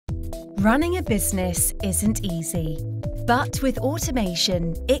Running a business isn't easy, but with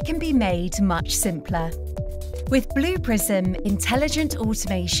automation, it can be made much simpler. With Blue Prism, intelligent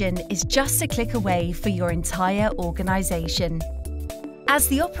automation is just a click away for your entire organization. As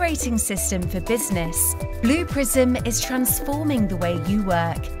the operating system for business, Blue Prism is transforming the way you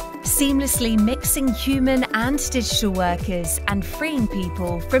work, seamlessly mixing human and digital workers and freeing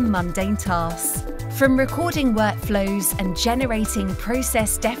people from mundane tasks. From recording workflows and generating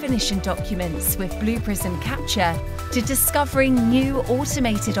process definition documents with Blue Prism Capture, to discovering new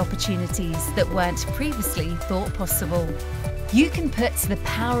automated opportunities that weren't previously thought possible. You can put the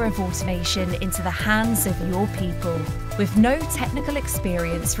power of automation into the hands of your people with no technical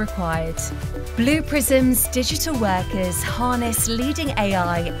experience required. Blue Prism's digital workers harness leading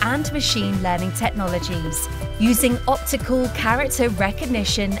AI and machine learning technologies using optical character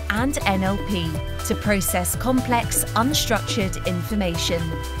recognition and NLP to process complex, unstructured information.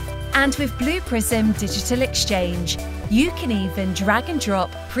 And with Blue Prism Digital Exchange, you can even drag and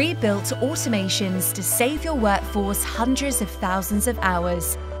drop pre-built automations to save your workforce hundreds of thousands of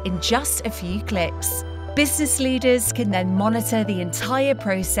hours in just a few clicks. Business leaders can then monitor the entire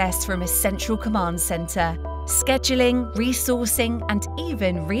process from a central command center, scheduling, resourcing, and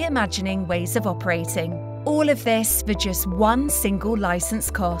even reimagining ways of operating. All of this for just one single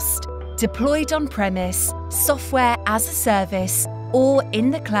license cost. Deployed on-premise, software as a service, or in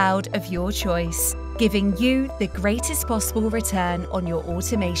the cloud of your choice, giving you the greatest possible return on your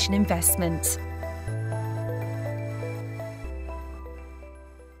automation investment.